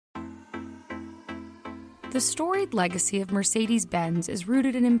The storied legacy of Mercedes-Benz is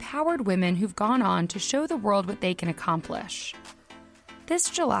rooted in empowered women who've gone on to show the world what they can accomplish. This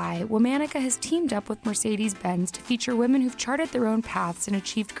July, Womanica has teamed up with Mercedes-Benz to feature women who've charted their own paths and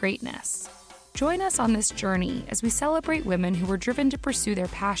achieved greatness. Join us on this journey as we celebrate women who were driven to pursue their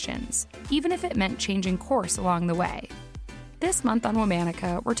passions, even if it meant changing course along the way. This month on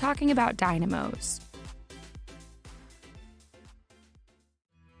Womanica, we're talking about Dynamos.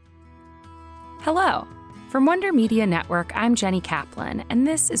 Hello. From Wonder Media Network, I'm Jenny Kaplan, and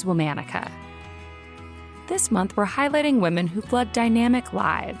this is Womanica. This month, we're highlighting women who've led dynamic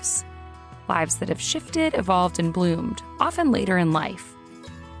lives. Lives that have shifted, evolved, and bloomed, often later in life.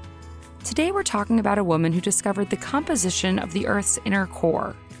 Today, we're talking about a woman who discovered the composition of the Earth's inner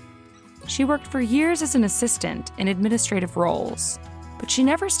core. She worked for years as an assistant in administrative roles, but she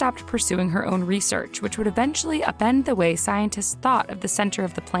never stopped pursuing her own research, which would eventually upend the way scientists thought of the center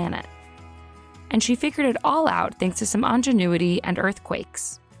of the planet. And she figured it all out thanks to some ingenuity and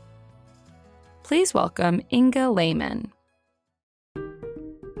earthquakes. Please welcome Inge Lehmann.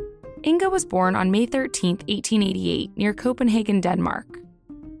 Inge was born on May 13, 1888, near Copenhagen, Denmark.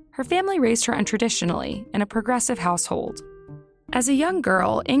 Her family raised her untraditionally, in a progressive household. As a young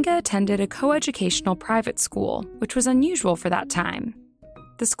girl, Inge attended a coeducational private school, which was unusual for that time.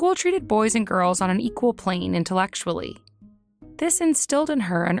 The school treated boys and girls on an equal plane intellectually. This instilled in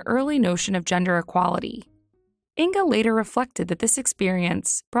her an early notion of gender equality. Inge later reflected that this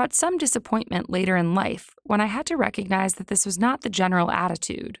experience brought some disappointment later in life when I had to recognize that this was not the general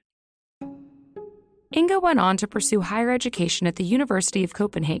attitude. Inge went on to pursue higher education at the University of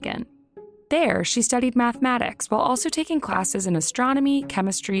Copenhagen. There, she studied mathematics while also taking classes in astronomy,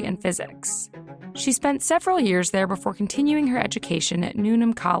 chemistry, and physics. She spent several years there before continuing her education at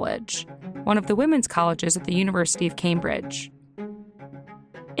Newnham College, one of the women's colleges at the University of Cambridge.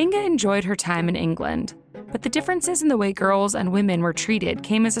 Inge enjoyed her time in England, but the differences in the way girls and women were treated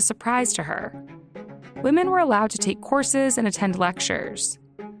came as a surprise to her. Women were allowed to take courses and attend lectures,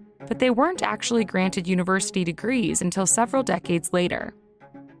 but they weren't actually granted university degrees until several decades later.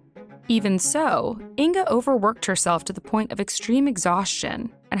 Even so, Inge overworked herself to the point of extreme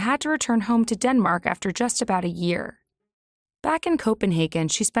exhaustion and had to return home to Denmark after just about a year. Back in Copenhagen,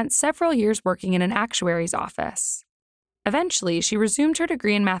 she spent several years working in an actuary's office. Eventually, she resumed her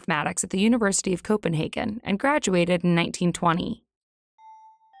degree in mathematics at the University of Copenhagen and graduated in 1920.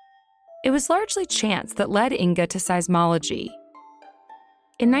 It was largely chance that led Inge to seismology.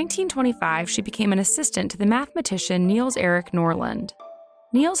 In 1925, she became an assistant to the mathematician Niels Erik Norland.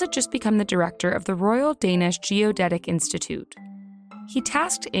 Niels had just become the director of the Royal Danish Geodetic Institute. He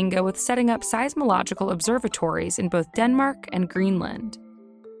tasked Inge with setting up seismological observatories in both Denmark and Greenland.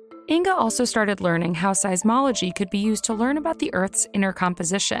 Inge also started learning how seismology could be used to learn about the Earth's inner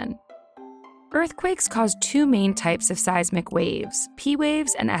composition. Earthquakes cause two main types of seismic waves, P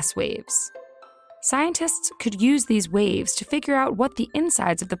waves and S waves. Scientists could use these waves to figure out what the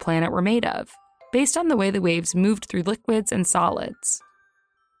insides of the planet were made of, based on the way the waves moved through liquids and solids.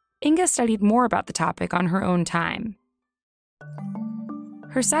 Inge studied more about the topic on her own time.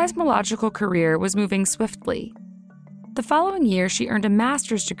 Her seismological career was moving swiftly. The following year, she earned a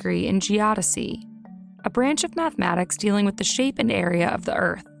master's degree in geodesy, a branch of mathematics dealing with the shape and area of the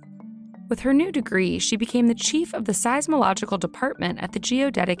Earth. With her new degree, she became the chief of the seismological department at the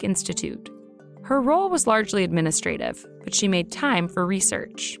Geodetic Institute. Her role was largely administrative, but she made time for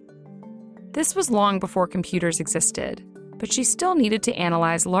research. This was long before computers existed, but she still needed to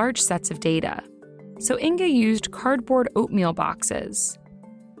analyze large sets of data. So Inge used cardboard oatmeal boxes.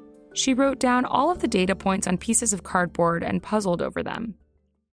 She wrote down all of the data points on pieces of cardboard and puzzled over them.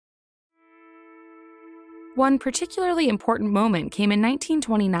 One particularly important moment came in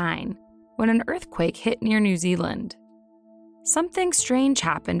 1929, when an earthquake hit near New Zealand. Something strange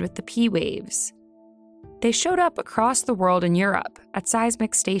happened with the P waves. They showed up across the world in Europe at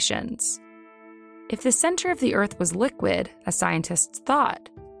seismic stations. If the center of the Earth was liquid, as scientists thought,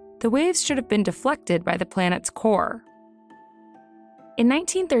 the waves should have been deflected by the planet's core. In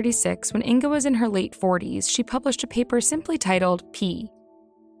 1936, when Inge was in her late 40s, she published a paper simply titled P.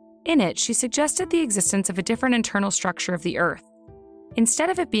 In it, she suggested the existence of a different internal structure of the Earth. Instead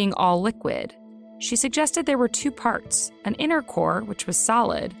of it being all liquid, she suggested there were two parts, an inner core, which was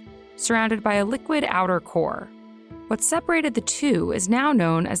solid, surrounded by a liquid outer core. What separated the two is now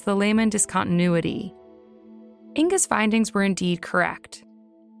known as the Lehmann discontinuity. Inge's findings were indeed correct.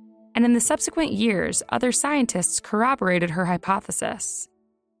 And in the subsequent years, other scientists corroborated her hypothesis.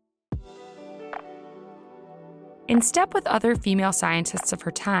 In step with other female scientists of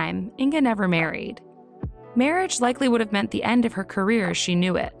her time, Inge never married. Marriage likely would have meant the end of her career as she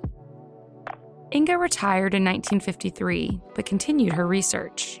knew it. Inge retired in 1953, but continued her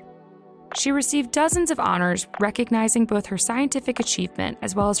research. She received dozens of honors recognizing both her scientific achievement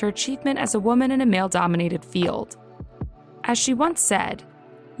as well as her achievement as a woman in a male-dominated field. As she once said,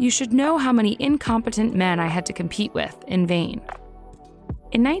 "You should know how many incompetent men I had to compete with in vain."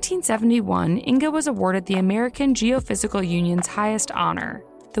 In 1971, Inge was awarded the American Geophysical Union's highest honor,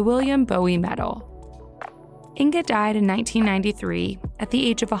 the William Bowie Medal. Inge died in 1993 at the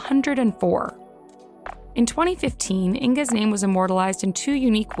age of 104. In 2015, Inge's name was immortalized in two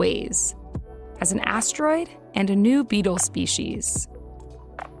unique ways, as an asteroid and a new beetle species.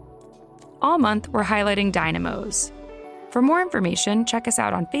 All month, we're highlighting Dynamos. For more information, check us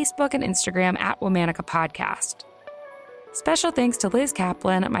out on Facebook and Instagram at Womanica Podcast. Special thanks to Liz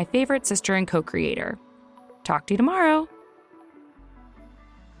Kaplan, my favorite sister and co-creator. Talk to you tomorrow.